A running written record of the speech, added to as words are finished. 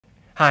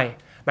Hi,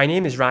 my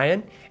name is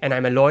Ryan and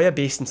I'm a lawyer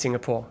based in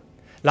Singapore.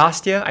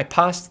 Last year, I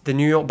passed the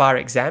New York Bar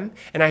exam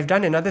and I've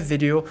done another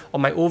video on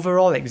my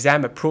overall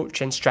exam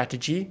approach and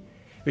strategy,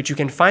 which you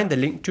can find the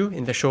link to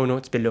in the show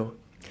notes below.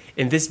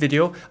 In this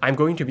video, I'm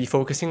going to be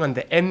focusing on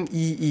the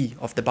MEE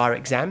of the bar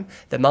exam,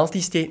 the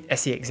Multistate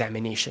Essay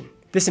Examination.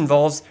 This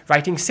involves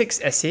writing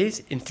 6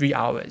 essays in 3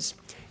 hours.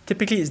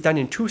 Typically, it's done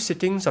in 2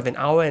 sittings of an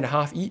hour and a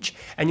half each,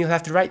 and you'll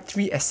have to write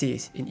 3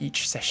 essays in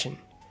each session.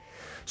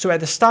 So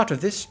at the start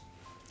of this,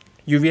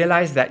 you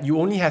realize that you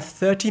only have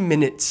 30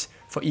 minutes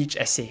for each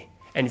essay.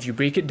 And if you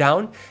break it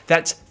down,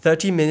 that's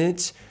 30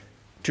 minutes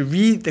to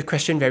read the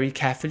question very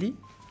carefully,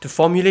 to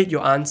formulate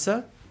your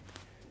answer,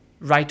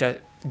 write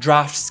a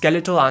draft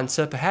skeletal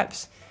answer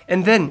perhaps,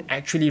 and then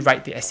actually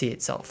write the essay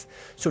itself.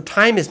 So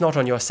time is not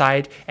on your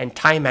side and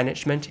time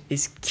management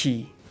is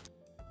key.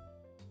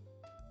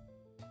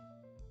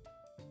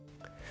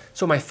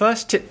 So my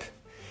first tip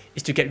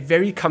is to get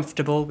very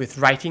comfortable with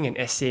writing an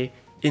essay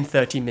in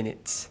 30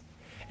 minutes.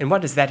 And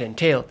what does that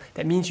entail?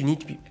 That means you need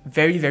to be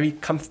very, very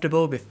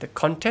comfortable with the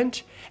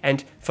content.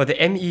 And for the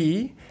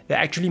MEE, there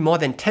are actually more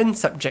than 10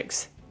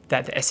 subjects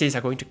that the essays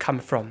are going to come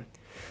from.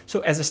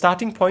 So as a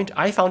starting point,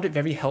 I found it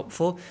very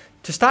helpful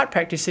to start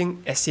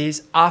practicing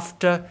essays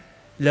after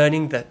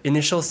learning the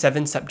initial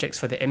 7 subjects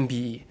for the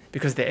MBE.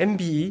 Because the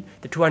MBE,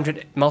 the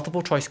 200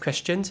 multiple choice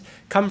questions,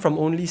 come from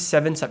only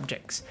 7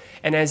 subjects.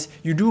 And as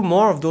you do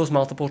more of those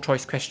multiple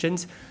choice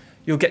questions,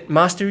 you'll get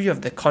mastery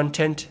of the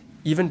content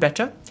even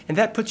better, and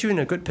that puts you in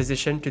a good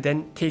position to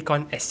then take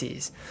on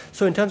essays.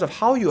 So in terms of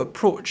how you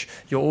approach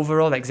your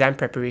overall exam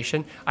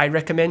preparation, I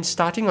recommend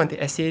starting on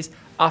the essays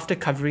after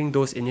covering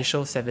those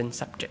initial 7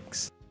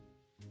 subjects.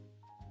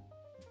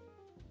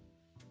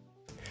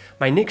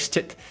 My next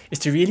tip is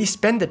to really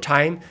spend the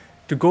time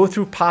to go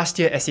through past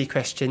year essay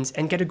questions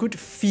and get a good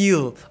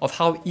feel of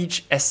how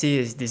each essay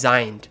is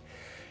designed.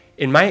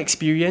 In my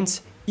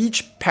experience,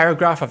 each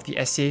paragraph of the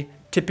essay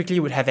typically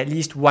would have at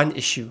least 1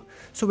 issue.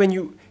 So when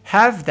you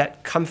have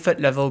that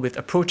comfort level with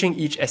approaching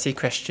each essay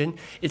question,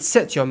 it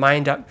sets your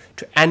mind up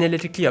to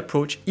analytically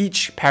approach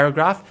each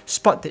paragraph,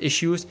 spot the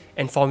issues,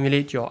 and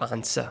formulate your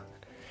answer.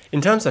 In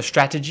terms of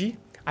strategy,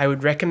 I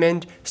would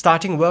recommend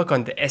starting work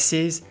on the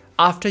essays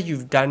after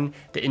you've done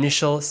the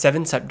initial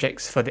 7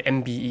 subjects for the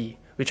MBE,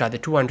 which are the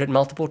 200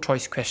 multiple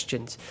choice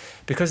questions,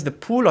 because the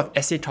pool of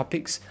essay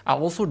topics are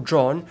also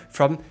drawn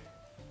from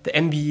the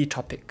MBE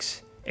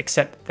topics,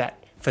 except that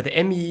for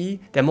the MEE,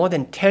 there are more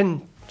than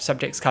 10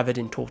 subjects covered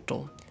in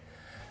total.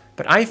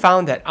 But I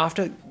found that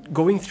after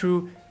going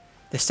through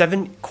the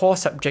 7 core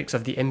subjects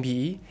of the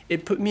MBE,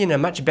 it put me in a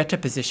much better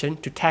position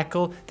to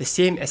tackle the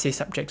same essay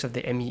subjects of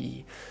the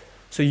MEE.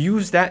 So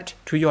use that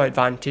to your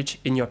advantage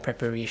in your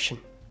preparation.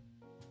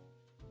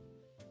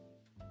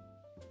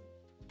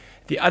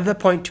 The other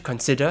point to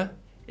consider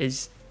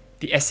is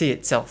the essay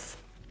itself.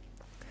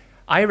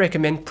 I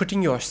recommend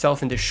putting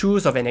yourself in the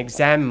shoes of an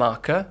exam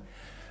marker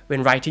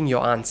when writing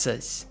your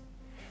answers.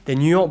 The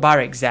New York Bar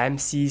exam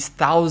sees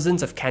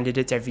thousands of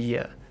candidates every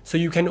year, so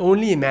you can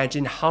only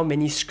imagine how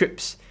many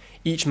scripts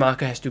each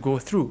marker has to go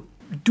through.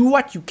 Do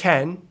what you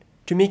can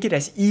to make it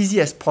as easy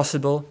as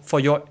possible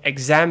for your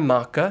exam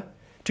marker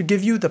to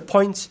give you the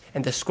points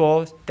and the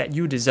scores that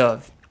you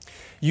deserve.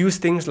 Use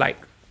things like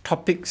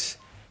topics,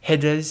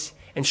 headers,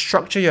 and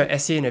structure your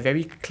essay in a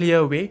very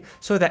clear way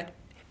so that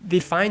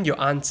they find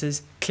your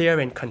answers clear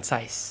and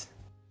concise.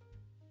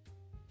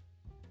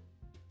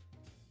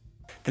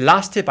 The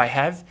last tip I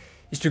have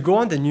is to go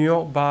on the New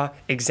York Bar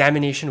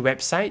examination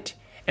website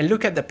and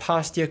look at the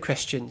past year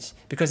questions,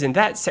 because in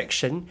that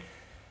section,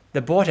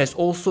 the board has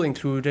also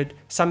included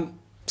some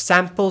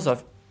samples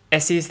of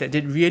essays that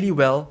did really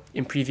well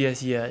in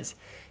previous years.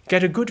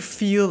 Get a good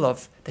feel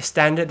of the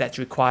standard that's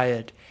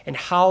required and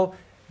how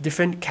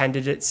different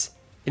candidates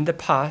in the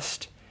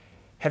past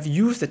have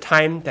used the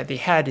time that they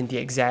had in the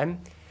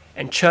exam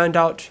and churned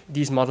out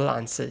these model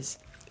answers.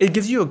 It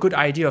gives you a good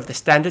idea of the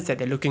standards that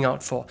they're looking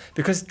out for,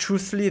 because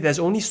truthfully, there's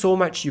only so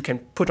much you can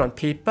put on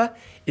paper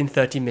in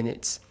 30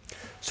 minutes.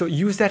 So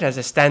use that as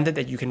a standard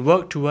that you can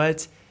work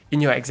towards in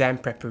your exam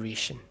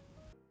preparation.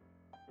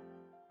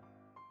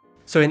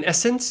 So in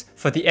essence,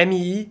 for the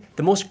MEE,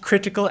 the most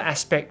critical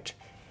aspect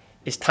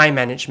is time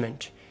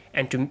management,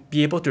 and to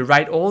be able to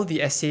write all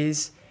the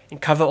essays and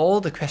cover all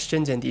the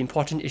questions and the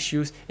important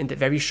issues in the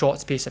very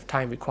short space of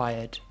time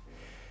required.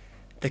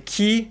 The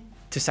key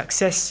to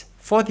success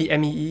for the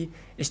MEE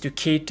is to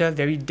cater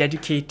very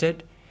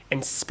dedicated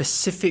and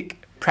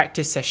specific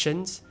practice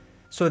sessions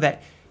so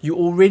that you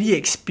already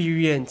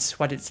experience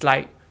what it's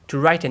like to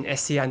write an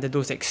essay under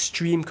those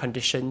extreme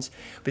conditions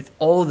with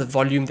all the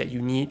volume that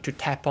you need to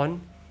tap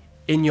on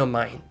in your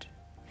mind.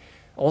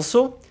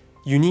 Also,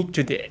 unique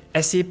to the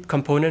essay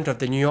component of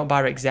the New York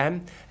Bar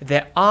exam,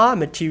 there are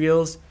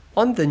materials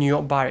on the New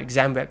York Bar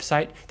exam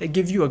website that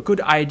give you a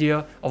good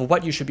idea of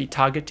what you should be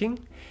targeting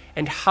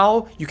and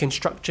how you can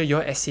structure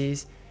your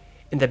essays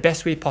in the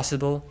best way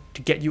possible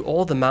to get you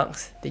all the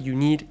marks that you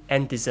need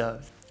and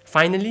deserve.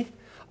 Finally,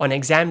 on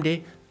exam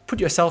day, put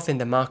yourself in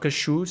the marker's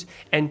shoes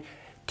and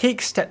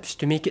take steps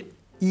to make it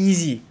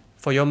easy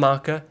for your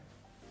marker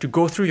to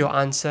go through your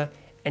answer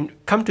and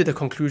come to the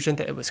conclusion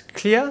that it was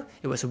clear,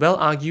 it was well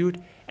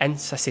argued, and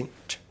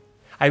succinct.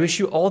 I wish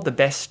you all the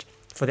best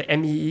for the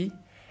MEE,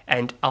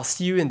 and I'll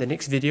see you in the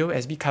next video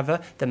as we cover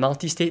the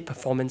Multistate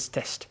Performance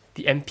Test,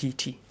 the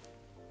MPT.